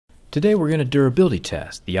Today we're going to durability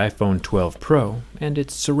test the iPhone 12 Pro and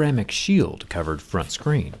its ceramic shield covered front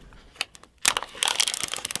screen.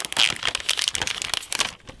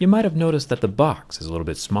 You might have noticed that the box is a little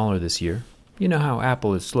bit smaller this year. You know how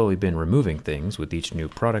Apple has slowly been removing things with each new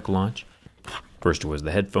product launch. First it was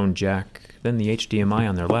the headphone jack, then the HDMI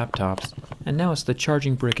on their laptops, and now it's the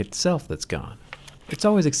charging brick itself that's gone. It's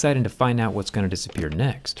always exciting to find out what's going to disappear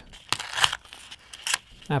next.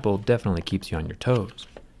 Apple definitely keeps you on your toes.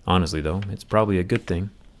 Honestly though, it's probably a good thing.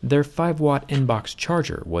 Their 5-watt inbox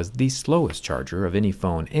charger was the slowest charger of any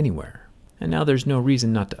phone anywhere. And now there's no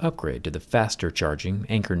reason not to upgrade to the faster charging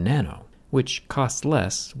Anker Nano, which costs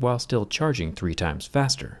less while still charging 3 times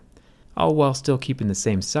faster, all while still keeping the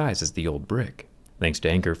same size as the old brick. Thanks to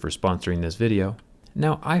Anker for sponsoring this video.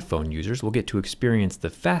 Now iPhone users will get to experience the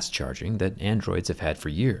fast charging that Androids have had for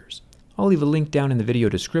years. I'll leave a link down in the video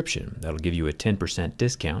description that'll give you a 10%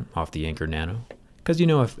 discount off the Anker Nano. Because you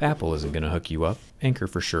know, if Apple isn't going to hook you up, Anker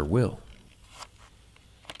for sure will.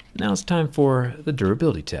 Now it's time for the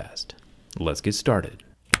durability test. Let's get started.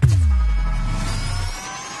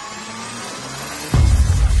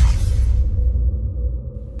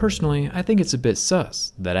 Personally, I think it's a bit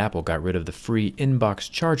sus that Apple got rid of the free inbox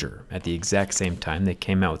charger at the exact same time they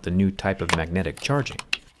came out with the new type of magnetic charging,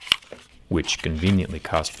 which conveniently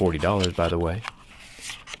costs $40 by the way.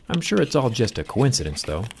 I'm sure it's all just a coincidence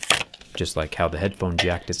though. Just like how the headphone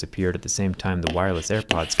jack disappeared at the same time the wireless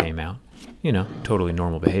AirPods came out. You know, totally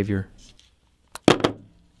normal behavior.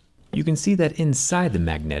 You can see that inside the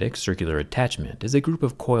magnetic circular attachment is a group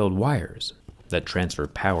of coiled wires that transfer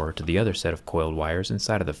power to the other set of coiled wires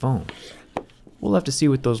inside of the phone. We'll have to see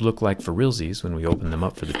what those look like for realsies when we open them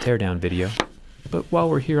up for the teardown video. But while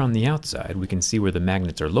we're here on the outside, we can see where the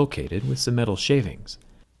magnets are located with some metal shavings.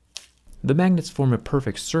 The magnets form a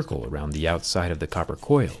perfect circle around the outside of the copper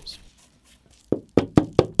coils.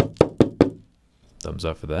 Thumbs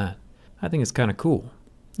up for that. I think it's kind of cool,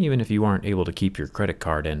 even if you aren't able to keep your credit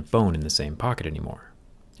card and phone in the same pocket anymore.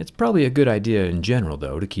 It's probably a good idea in general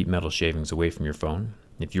though to keep metal shavings away from your phone.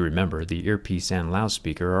 If you remember, the earpiece and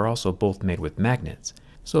loudspeaker are also both made with magnets,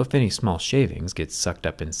 so if any small shavings get sucked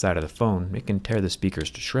up inside of the phone, it can tear the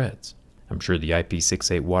speakers to shreds. I'm sure the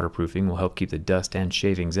IP68 waterproofing will help keep the dust and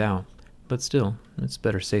shavings out, but still, it's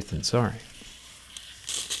better safe than sorry.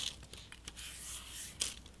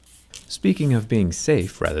 Speaking of being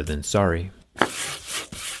safe rather than sorry,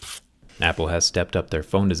 Apple has stepped up their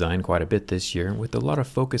phone design quite a bit this year with a lot of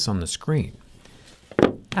focus on the screen.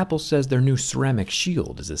 Apple says their new ceramic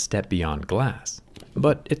shield is a step beyond glass,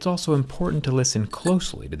 but it's also important to listen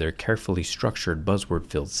closely to their carefully structured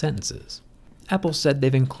buzzword-filled sentences. Apple said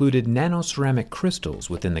they've included nano-ceramic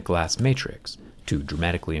crystals within the glass matrix to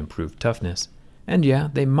dramatically improve toughness, and yeah,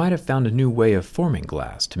 they might have found a new way of forming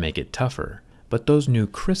glass to make it tougher. But those new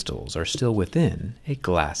crystals are still within a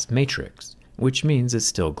glass matrix, which means it's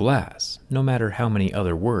still glass, no matter how many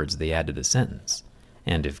other words they add to the sentence.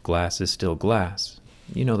 And if glass is still glass,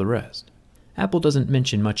 you know the rest. Apple doesn't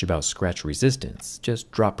mention much about scratch resistance, just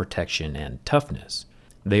drop protection and toughness.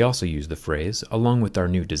 They also use the phrase, along with our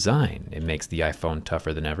new design, it makes the iPhone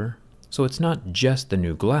tougher than ever. So it's not just the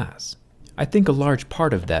new glass. I think a large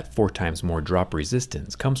part of that 4 times more drop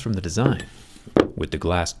resistance comes from the design, with the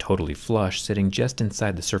glass totally flush sitting just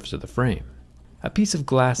inside the surface of the frame. A piece of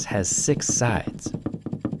glass has 6 sides,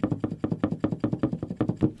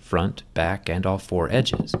 front, back, and all 4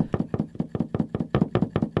 edges.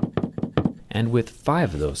 And with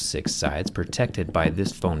 5 of those 6 sides protected by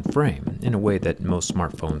this phone frame in a way that most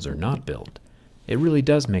smartphones are not built, it really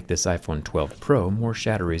does make this iPhone 12 Pro more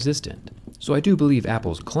shatter resistant. So I do believe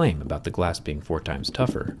Apple's claim about the glass being 4 times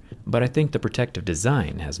tougher, but I think the protective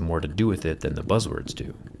design has more to do with it than the buzzwords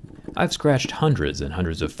do. I've scratched hundreds and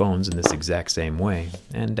hundreds of phones in this exact same way,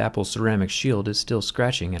 and Apple's ceramic shield is still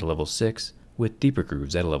scratching at a level 6, with deeper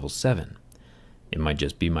grooves at a level 7. It might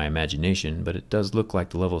just be my imagination, but it does look like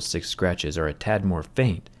the level 6 scratches are a tad more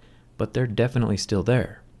faint, but they're definitely still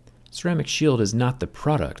there. Ceramic shield is not the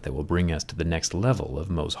product that will bring us to the next level of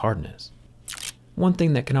Mohs hardness. One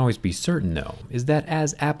thing that can always be certain though, is that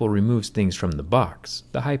as Apple removes things from the box,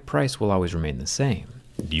 the high price will always remain the same.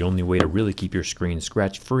 The only way to really keep your screen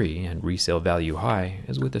scratch-free and resale value high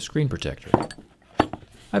is with a screen protector.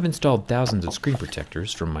 I've installed thousands of screen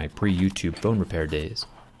protectors from my pre-YouTube phone repair days,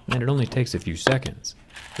 and it only takes a few seconds.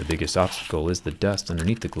 The biggest obstacle is the dust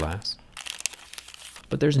underneath the glass.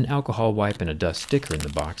 But there's an alcohol wipe and a dust sticker in the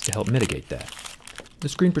box to help mitigate that. The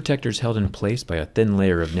screen protector is held in place by a thin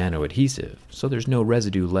layer of nano adhesive, so there's no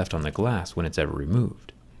residue left on the glass when it's ever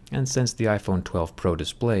removed. And since the iPhone 12 Pro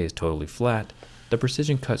display is totally flat, the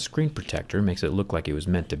precision cut screen protector makes it look like it was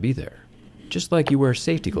meant to be there. Just like you wear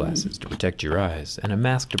safety glasses to protect your eyes and a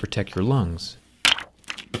mask to protect your lungs,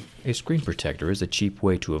 a screen protector is a cheap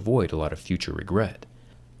way to avoid a lot of future regret.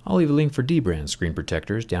 I'll leave a link for D-brand screen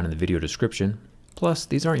protectors down in the video description. Plus,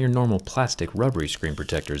 these aren't your normal plastic rubbery screen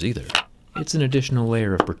protectors either. It's an additional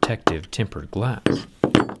layer of protective tempered glass.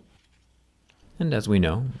 And as we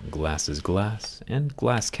know, glass is glass, and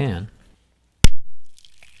glass can.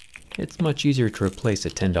 It's much easier to replace a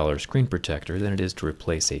 $10 screen protector than it is to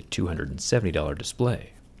replace a $270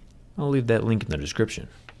 display. I'll leave that link in the description.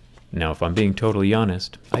 Now, if I'm being totally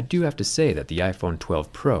honest, I do have to say that the iPhone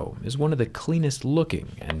 12 Pro is one of the cleanest looking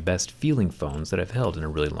and best feeling phones that I've held in a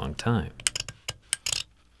really long time.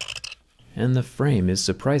 And the frame is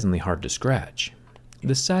surprisingly hard to scratch.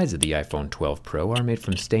 The sides of the iPhone 12 Pro are made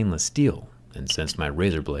from stainless steel, and since my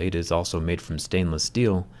razor blade is also made from stainless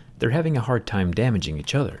steel, they're having a hard time damaging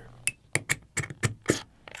each other.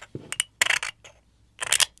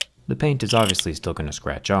 The paint is obviously still going to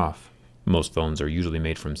scratch off. Most phones are usually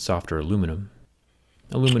made from softer aluminum.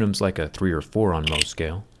 Aluminum's like a 3 or 4 on Mohs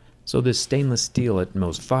scale, so this stainless steel at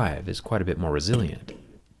Mohs 5 is quite a bit more resilient.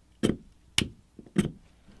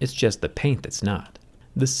 It's just the paint that's not.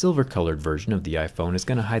 The silver-colored version of the iPhone is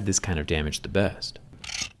going to hide this kind of damage the best.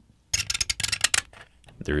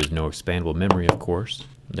 There is no expandable memory, of course.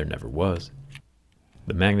 There never was.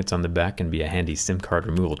 The magnets on the back can be a handy SIM card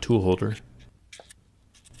removal tool holder.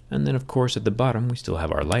 And then, of course, at the bottom, we still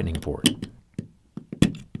have our lightning port.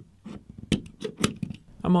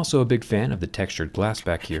 I'm also a big fan of the textured glass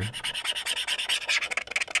back here.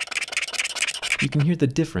 You can hear the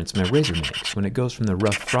difference my razor makes when it goes from the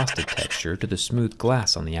rough frosted texture to the smooth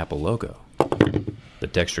glass on the Apple logo. The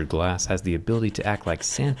textured glass has the ability to act like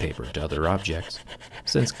sandpaper to other objects,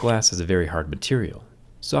 since glass is a very hard material.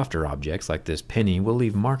 Softer objects like this penny will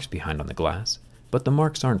leave marks behind on the glass, but the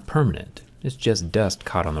marks aren't permanent. It's just dust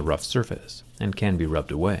caught on the rough surface, and can be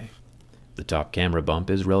rubbed away. The top camera bump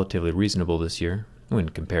is relatively reasonable this year, when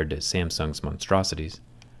compared to Samsung's monstrosities.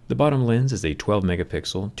 The bottom lens is a 12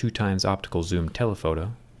 megapixel, 2x optical zoom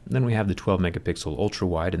telephoto. Then we have the 12 megapixel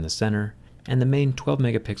ultra-wide in the center, and the main 12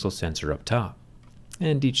 megapixel sensor up top.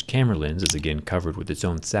 And each camera lens is again covered with its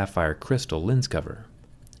own sapphire crystal lens cover.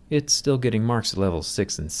 It's still getting marks at levels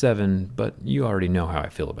 6 and 7, but you already know how I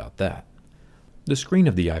feel about that. The screen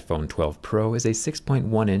of the iPhone 12 Pro is a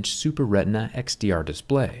 6.1-inch Super Retina XDR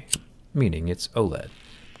display, meaning it's OLED,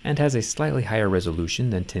 and has a slightly higher resolution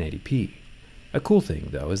than 1080p. A cool thing,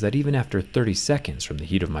 though, is that even after 30 seconds from the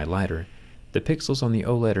heat of my lighter, the pixels on the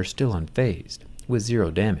OLED are still unfazed, with zero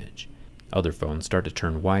damage. Other phones start to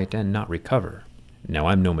turn white and not recover. Now,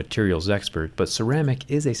 I'm no materials expert, but ceramic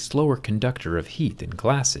is a slower conductor of heat than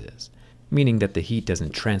glass is, meaning that the heat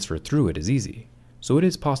doesn't transfer through it as easy. So it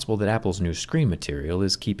is possible that Apple's new screen material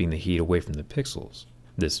is keeping the heat away from the pixels.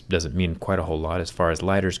 This doesn't mean quite a whole lot as far as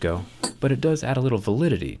lighters go, but it does add a little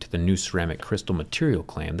validity to the new ceramic crystal material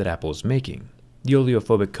claim that Apple is making. The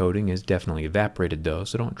oleophobic coating is definitely evaporated though,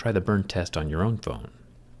 so don't try the burn test on your own phone.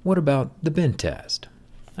 What about the bend test?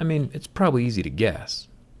 I mean, it's probably easy to guess,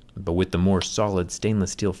 but with the more solid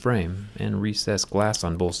stainless steel frame and recessed glass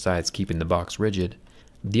on both sides keeping the box rigid,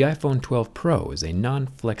 the iPhone 12 Pro is a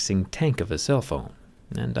non-flexing tank of a cell phone,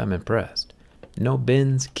 and I'm impressed. No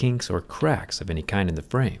bends, kinks, or cracks of any kind in the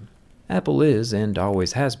frame. Apple is, and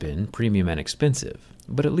always has been, premium and expensive,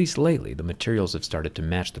 but at least lately the materials have started to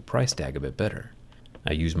match the price tag a bit better.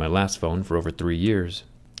 I used my last phone for over 3 years,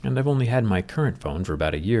 and I've only had my current phone for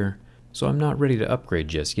about a year, so I'm not ready to upgrade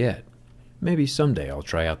just yet. Maybe someday I'll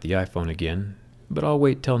try out the iPhone again, but I'll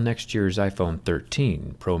wait till next year's iPhone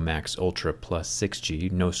 13 Pro Max Ultra Plus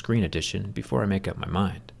 6G No Screen Edition before I make up my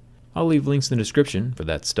mind. I'll leave links in the description for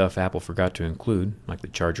that stuff Apple forgot to include, like the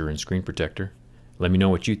charger and screen protector. Let me know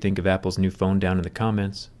what you think of Apple's new phone down in the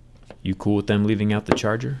comments. You cool with them leaving out the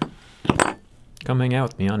charger? Come hang out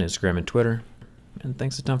with me on Instagram and Twitter. And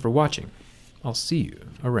thanks a ton for watching. I'll see you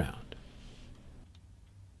around.